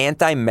have been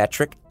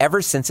anti-metric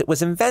ever since it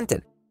was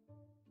invented.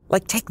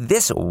 Like, take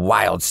this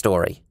wild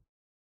story.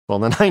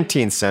 Well, in the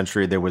 19th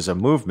century, there was a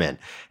movement,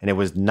 and it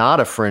was not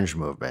a fringe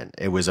movement.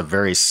 It was a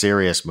very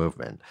serious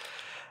movement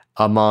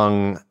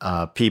among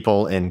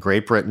people in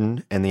Great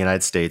Britain and the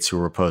United States who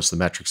were opposed to the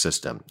metric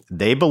system.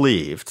 They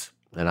believed,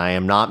 and I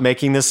am not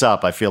making this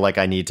up, I feel like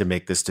I need to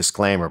make this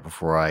disclaimer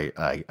before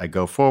I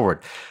go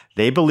forward.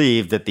 They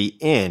believed that the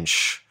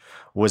inch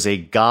was a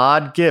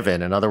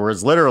God-given, in other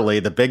words, literally,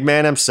 the big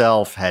man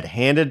himself had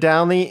handed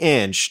down the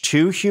inch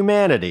to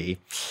humanity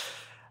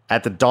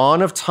at the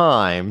dawn of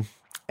time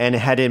and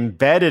had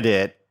embedded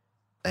it,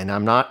 and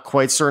I'm not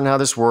quite certain how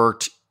this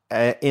worked,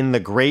 in the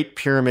Great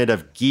Pyramid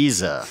of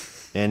Giza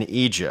in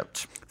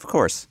Egypt. Of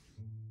course.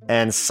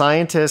 And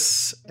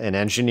scientists and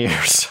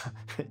engineers,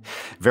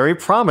 very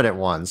prominent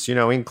ones,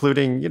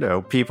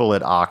 including, people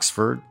at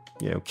Oxford,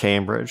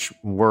 Cambridge,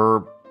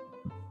 were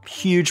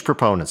huge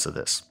proponents of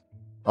this.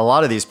 A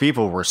lot of these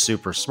people were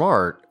super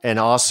smart and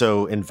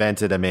also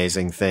invented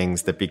amazing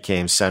things that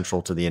became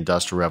central to the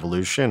Industrial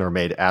Revolution or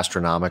made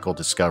astronomical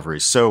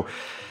discoveries. So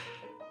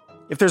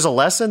if there's a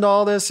lesson to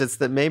all this, it's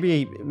that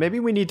maybe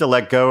we need to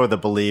let go of the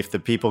belief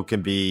that people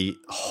can be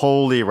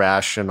wholly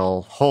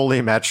rational,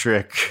 wholly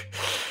metric,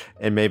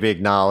 and maybe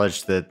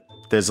acknowledge that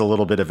there's a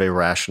little bit of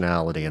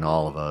irrationality in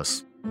all of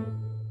us.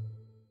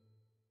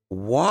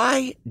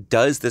 Why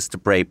does this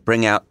debate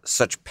bring out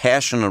such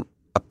passionate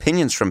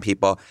opinions from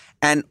people?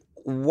 And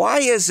why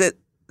is it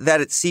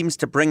that it seems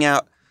to bring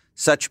out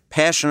such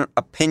passionate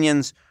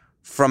opinions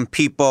from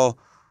people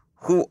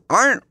who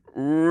aren't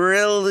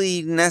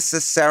really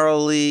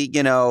necessarily,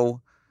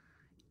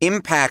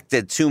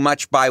 impacted too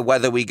much by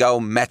whether we go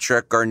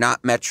metric or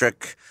not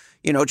metric?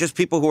 Just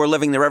people who are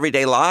living their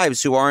everyday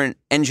lives who aren't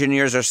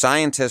engineers or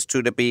scientists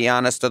who, to be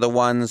honest, are the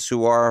ones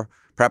who are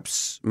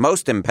perhaps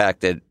most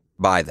impacted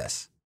by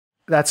this.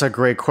 That's a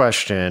great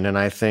question. And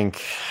I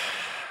think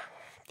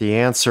the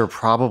answer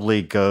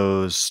probably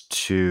goes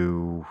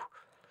to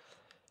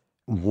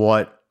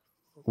what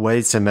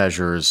weights and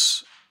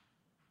measures,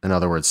 in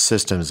other words,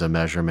 systems of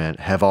measurement,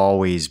 have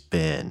always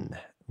been,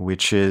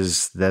 which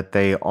is that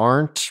they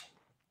aren't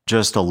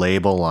just a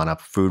label on a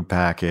food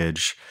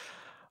package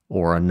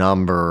or a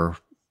number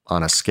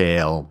on a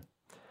scale,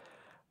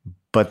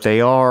 but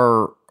they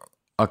are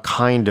a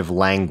kind of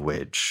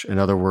language. In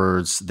other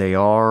words, they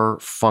are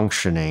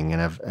functioning in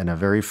a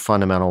very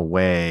fundamental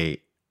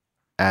way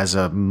as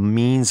a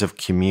means of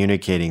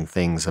communicating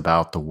things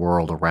about the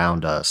world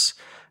around us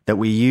that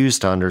we use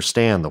to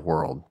understand the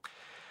world.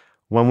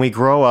 When we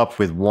grow up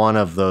with one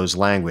of those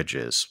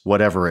languages,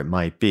 whatever it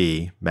might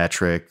be,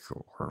 metric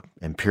or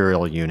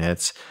imperial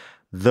units,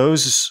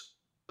 those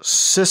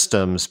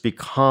systems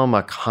become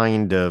a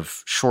kind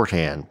of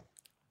shorthand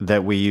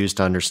that we use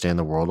to understand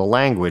the world, a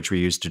language we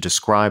use to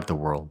describe the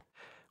world.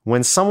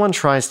 When someone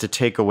tries to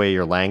take away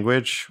your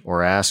language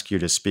or ask you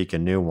to speak a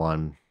new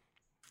one,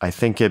 I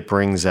think it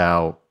brings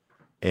out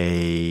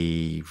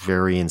a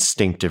very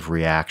instinctive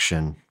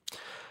reaction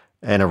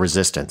and a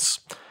resistance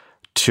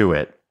to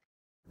it.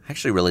 I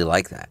actually really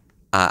like that.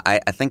 I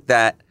think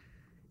that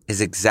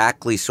is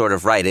exactly sort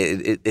of right.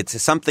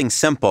 It's something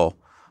simple,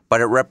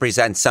 but it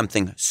represents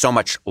something so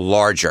much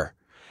larger.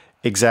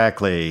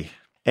 Exactly.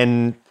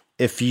 And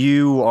if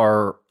you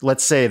are,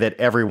 let's say that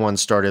everyone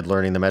started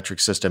learning the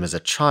metric system as a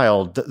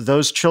child,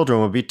 those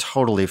children would be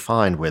totally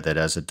fine with it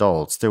as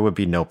adults. There would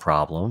be no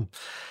problem.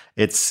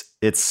 It's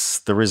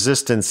the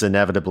resistance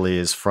inevitably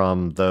is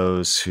from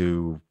those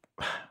who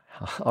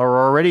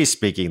are already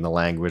speaking the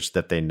language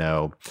that they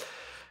know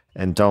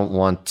and don't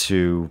want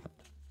to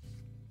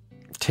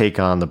take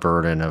on the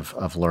burden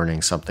of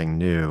learning something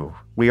new.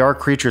 We are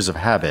creatures of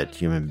habit,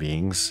 human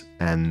beings,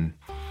 and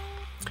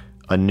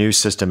a new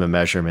system of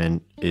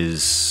measurement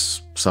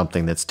is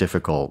something that's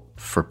difficult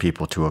for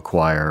people to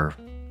acquire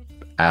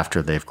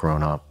after they've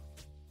grown up.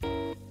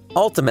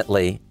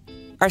 Ultimately,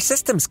 our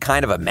system's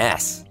kind of a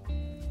mess.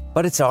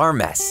 But it's our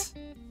mess.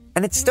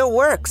 And it still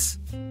works.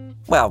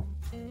 Well,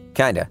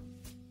 kinda.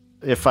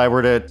 If I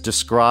were to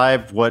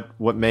describe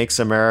what makes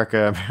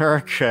America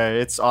America,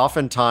 it's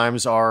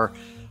oftentimes our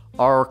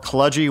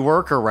kludgy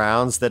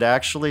workarounds that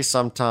actually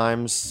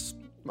sometimes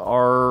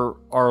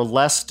are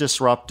less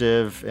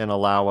disruptive and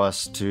allow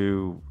us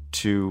to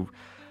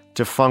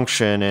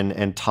function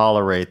and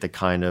tolerate the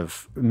kind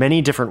of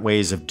many different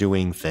ways of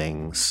doing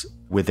things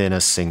within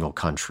a single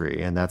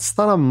country. And that's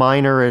not a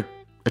minor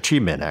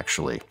achievement,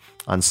 actually,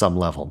 on some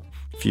level,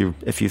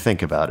 if you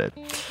think about it.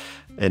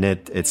 And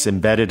it's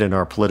embedded in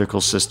our political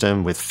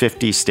system with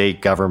 50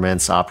 state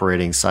governments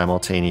operating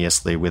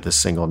simultaneously with a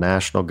single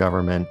national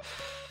government.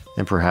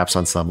 And perhaps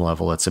on some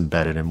level, it's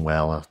embedded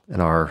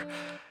in our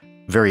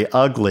very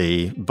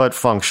ugly but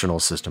functional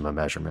system of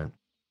measurement.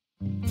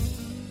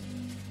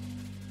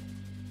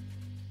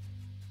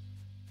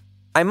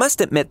 I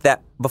must admit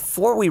that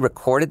before we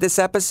recorded this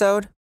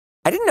episode,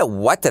 I didn't know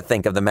what to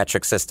think of the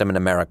metric system in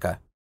America.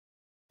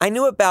 I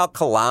knew about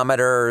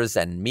kilometers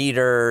and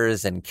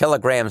meters and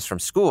kilograms from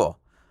school,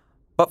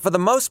 but for the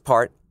most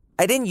part,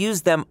 I didn't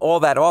use them all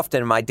that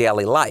often in my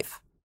daily life.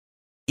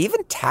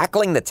 Even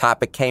tackling the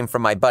topic came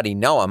from my buddy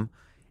Noam,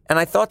 and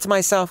I thought to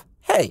myself,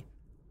 hey,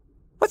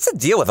 what's the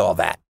deal with all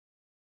that?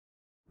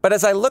 But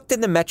as I looked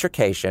into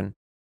metrication,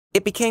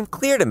 it became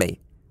clear to me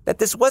that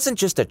this wasn't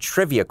just a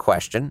trivia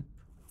question.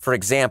 For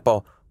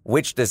example,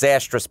 which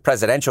disastrous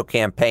presidential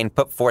campaign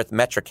put forth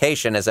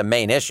metrication as a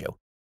main issue?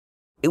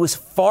 It was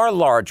far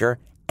larger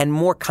and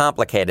more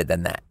complicated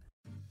than that.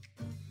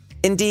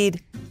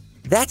 Indeed,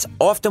 that's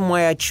often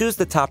why I choose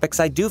the topics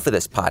I do for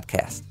this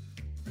podcast.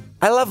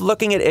 I love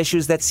looking at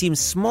issues that seem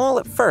small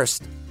at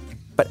first,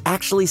 but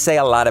actually say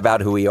a lot about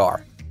who we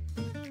are.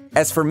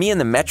 As for me and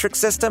the metric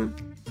system,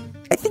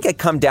 I think I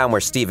come down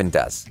where Stephen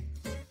does.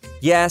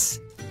 Yes,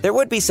 there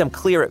would be some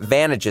clear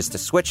advantages to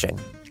switching,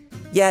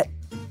 yet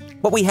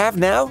what we have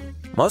now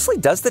mostly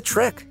does the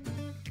trick.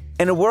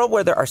 In a world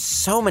where there are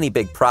so many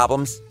big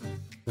problems,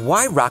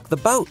 why rock the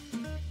boat?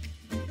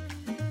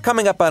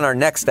 Coming up on our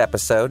next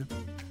episode,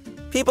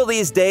 people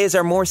these days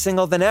are more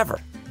single than ever,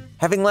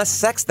 having less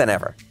sex than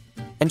ever,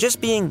 and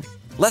just being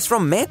less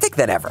romantic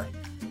than ever.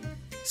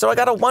 So I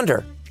gotta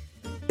wonder,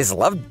 is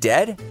love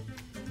dead?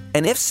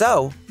 And if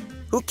so,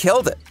 who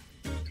killed it?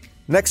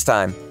 Next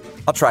time,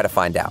 I'll try to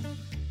find out.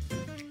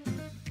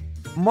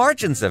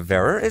 Margins of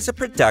Error is a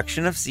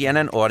production of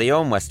CNN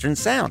Audio and Western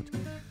Sound.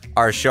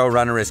 Our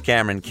showrunner is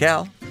Cameron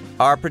Kell.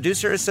 Our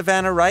producer is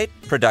Savannah Wright.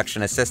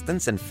 Production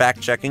assistance and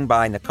fact-checking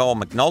by Nicole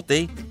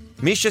McNulty.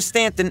 Misha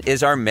Stanton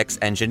is our mix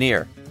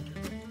engineer.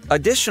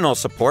 Additional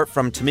support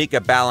from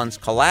Tamika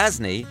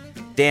Balance-Kolasny,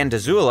 Dan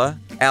DeZula,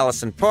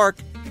 Allison Park,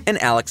 and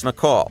Alex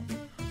McCall.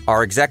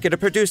 Our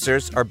executive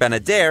producers are Ben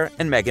Adair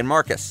and Megan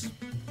Marcus.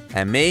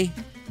 And me,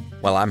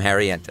 well, I'm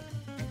Harry Enton.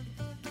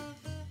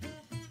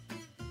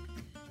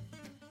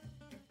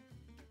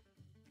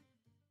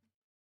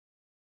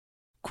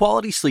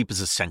 Quality sleep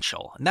is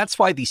essential, and that's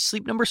why the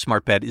Sleep Number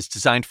Smart Bed is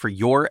designed for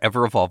your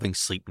ever-evolving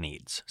sleep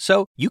needs.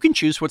 So you can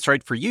choose what's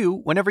right for you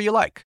whenever you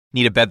like.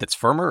 Need a bed that's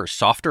firmer or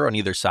softer on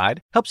either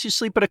side? Helps you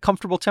sleep at a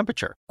comfortable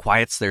temperature.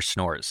 Quiets their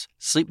snores.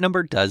 Sleep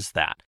Number does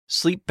that.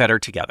 Sleep better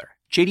together.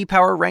 J.D.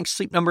 Power ranks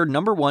Sleep Number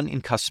 #1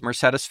 in customer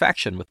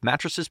satisfaction with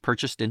mattresses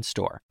purchased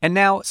in-store. And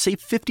now, save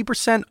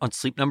 50% on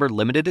Sleep Number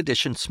limited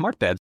edition smart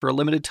beds for a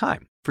limited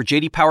time. For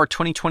J.D. Power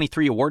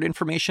 2023 award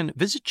information,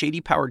 visit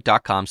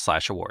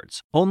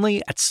jdpower.com/awards.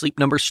 Only at Sleep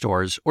Number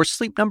stores or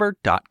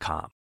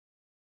sleepnumber.com.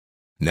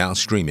 Now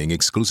streaming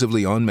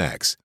exclusively on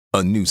Max,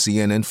 a new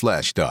CNN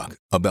flash doc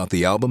about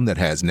the album that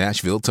has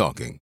Nashville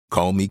talking,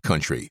 Call Me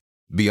Country.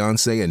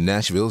 Beyoncé and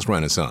Nashville's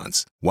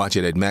Renaissance. Watch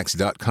it at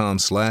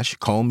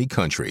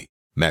max.com/callmecountry.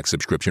 Max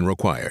subscription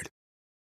required.